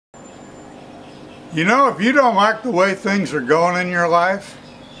You know, if you don't like the way things are going in your life,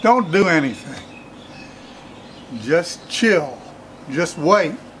 don't do anything. Just chill. Just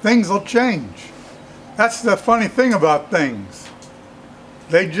wait. Things will change. That's the funny thing about things.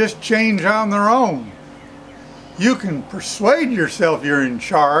 They just change on their own. You can persuade yourself you're in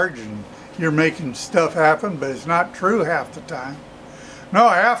charge and you're making stuff happen, but it's not true half the time. No,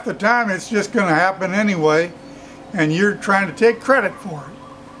 half the time it's just going to happen anyway, and you're trying to take credit for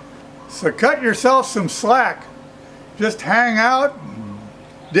it. So cut yourself some slack. Just hang out and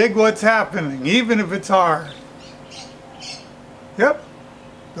dig what's happening, even if it's hard. Yep,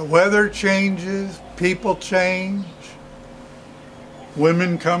 the weather changes, people change,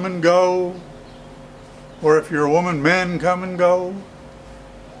 women come and go, or if you're a woman, men come and go.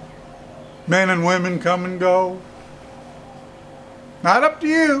 Men and women come and go. Not up to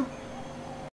you.